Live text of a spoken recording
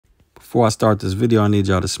Before I start this video, I need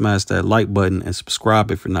y'all to smash that like button and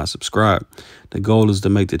subscribe if you're not subscribed. The goal is to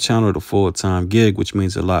make the channel the full-time gig, which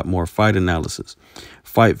means a lot more fight analysis.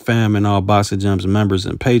 Fight fam and all Boxing Gems members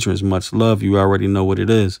and patrons, much love. You already know what it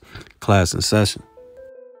is. Class in session.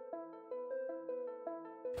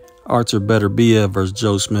 Artur Beterbiev versus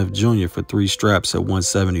Joe Smith Jr. for 3 straps at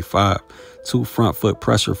 175. 2 front foot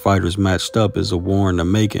pressure fighters matched up is a war in the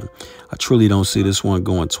making. I truly don't see this one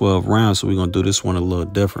going 12 rounds, so we're going to do this one a little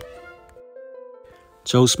different.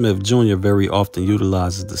 Joe Smith Jr. very often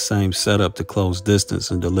utilizes the same setup to close distance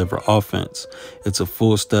and deliver offense. It's a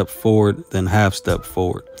full step forward, then half step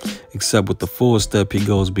forward. Except with the full step, he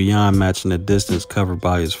goes beyond matching the distance covered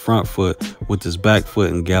by his front foot with his back foot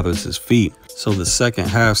and gathers his feet. So the second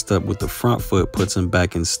half step with the front foot puts him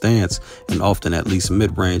back in stance and often at least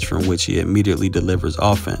mid-range, from which he immediately delivers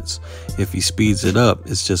offense. If he speeds it up,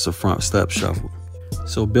 it's just a front step shuffle.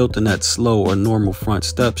 So built in that slow or normal front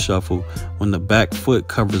step shuffle, when the back foot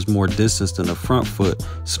covers more distance than the front foot,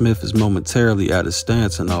 Smith is momentarily out of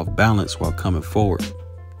stance and off balance while coming forward.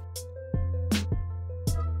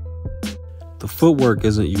 The footwork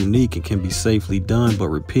isn't unique and can be safely done, but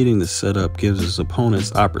repeating the setup gives his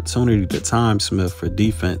opponents opportunity to time Smith for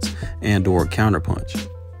defense and/or counterpunch.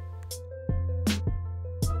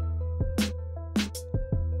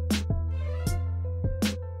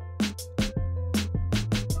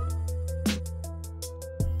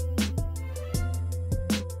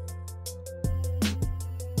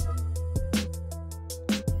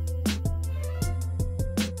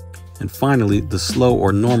 And finally, the slow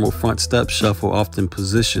or normal front step shuffle often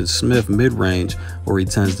positions Smith mid-range, where he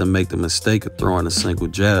tends to make the mistake of throwing a single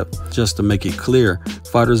jab. Just to make it clear,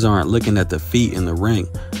 fighters aren't looking at the feet in the ring.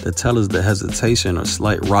 The tell is the hesitation or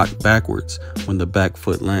slight rock backwards when the back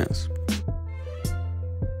foot lands.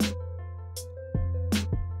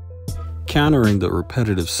 Countering the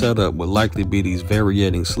repetitive setup would likely be these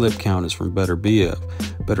varying slip counters from Beterbiev.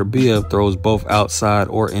 Beterbiev throws both outside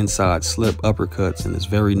or inside slip uppercuts and is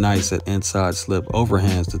very nice at inside slip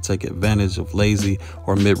overhands to take advantage of lazy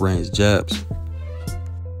or mid-range jabs.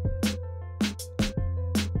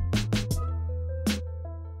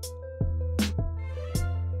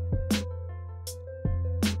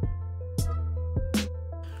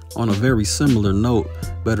 On a very similar note,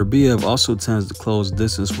 Beterbiev also tends to close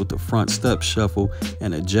distance with the front step shuffle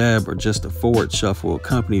and a jab or just a forward shuffle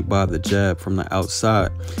accompanied by the jab from the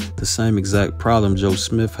outside. The same exact problem Joe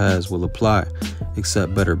Smith has will apply,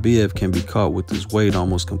 except Beterbiev can be caught with his weight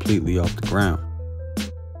almost completely off the ground.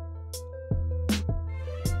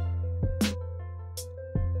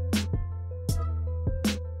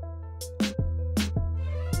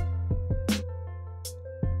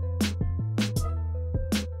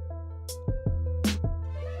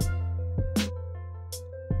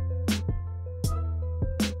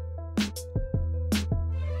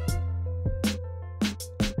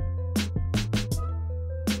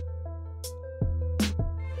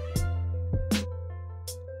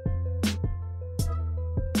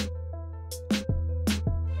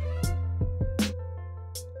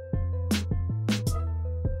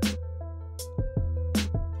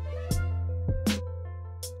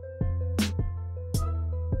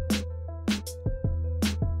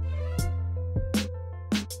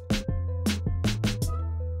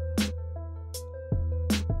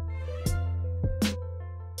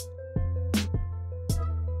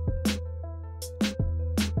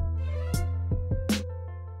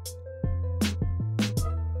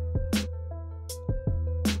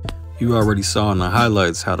 You already saw in the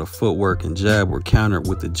highlights how the footwork and jab were countered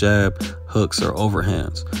with the jab, hooks, or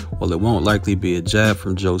overhands. While it won't likely be a jab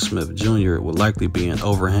from Joe Smith Jr., it will likely be an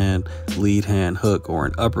overhand, lead hand hook, or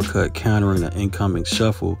an uppercut countering the incoming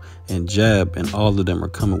shuffle and jab, and all of them are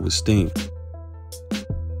coming with steam.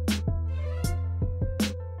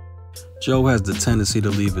 Joe has the tendency to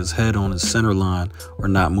leave his head on his center line or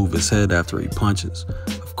not move his head after he punches.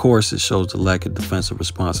 Of course, it shows the lack of defensive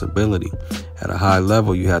responsibility. At a high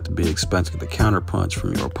level, you have to be expecting the counterpunch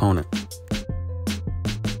from your opponent.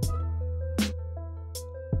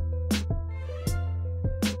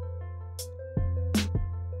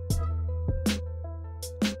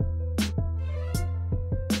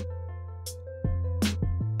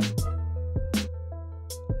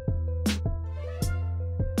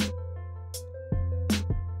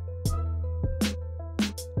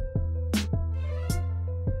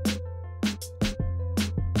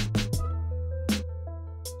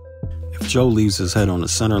 Joe leaves his head on the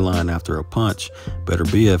center line after a punch,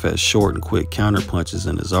 Beterbiev has short and quick counter punches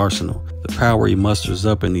in his arsenal. The power he musters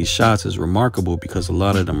up in these shots is remarkable because a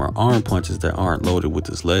lot of them are arm punches that aren't loaded with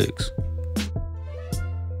his legs.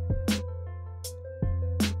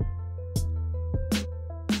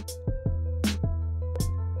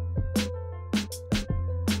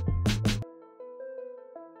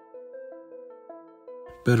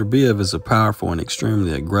 Beterbiev is a powerful and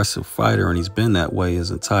extremely aggressive fighter, and he's been that way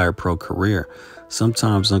his entire pro career.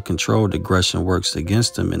 Sometimes uncontrolled aggression works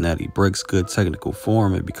against him in that he breaks good technical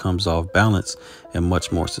form and becomes off balance and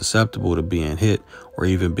much more susceptible to being hit or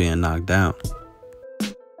even being knocked down.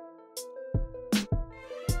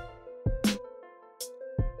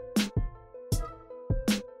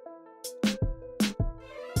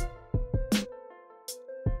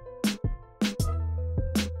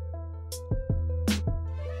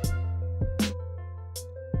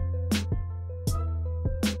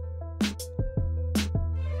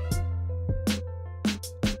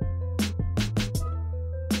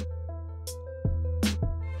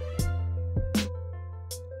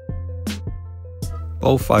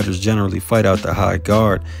 Both fighters generally fight out the high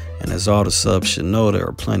guard, and as all the subs should know, there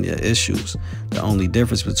are plenty of issues. The only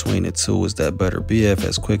difference between the two is that Beterbiev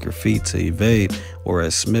has quicker feet to evade,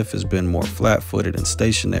 whereas Smith has been more flat-footed and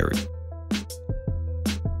stationary.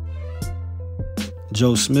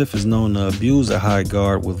 Joe Smith is known to abuse a high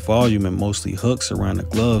guard with volume and mostly hooks around the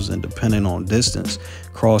gloves and, depending on distance,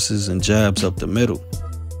 crosses and jabs up the middle.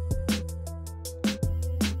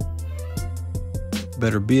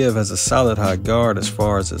 Beterbiev has a solid high guard as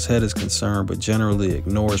far as his head is concerned, but generally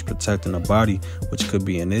ignores protecting the body, which could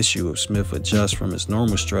be an issue if Smith adjusts from his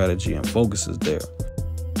normal strategy and focuses there.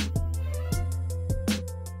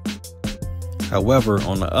 However,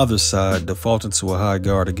 on the other side, defaulting to a high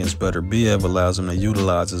guard against Beterbiev allows him to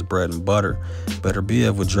utilize his bread and butter.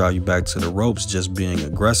 Beterbiev would drive you back to the ropes just being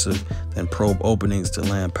aggressive, then probe openings to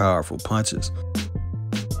land powerful punches.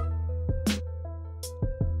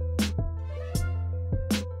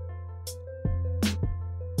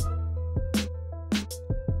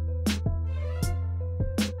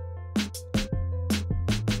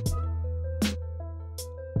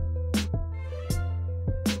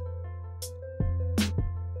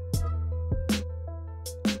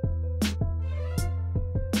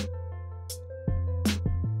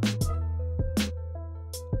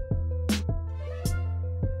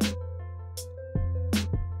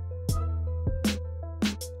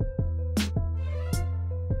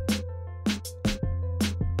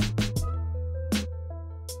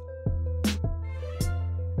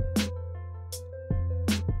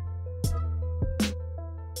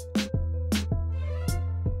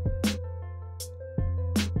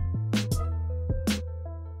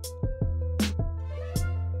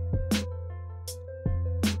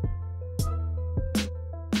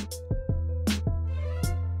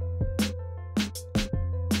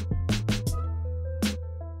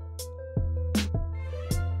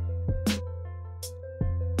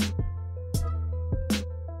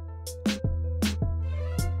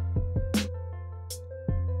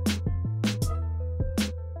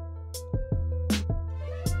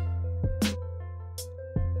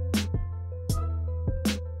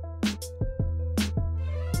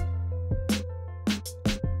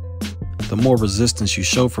 The more resistance you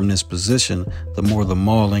show from this position, the more the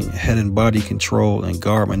mauling, head and body control, and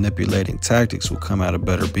guard manipulating tactics will come out of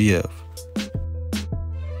Beterbiev.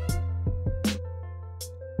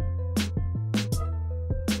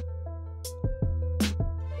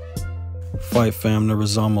 Fight fam, there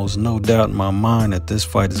is almost no doubt in my mind that this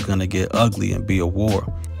fight is going to get ugly and be a war.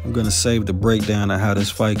 I'm going to save the breakdown of how this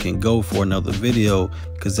fight can go for another video,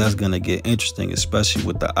 because that's going to get interesting, especially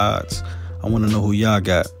with the odds. I want to know who y'all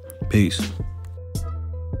got. Peace.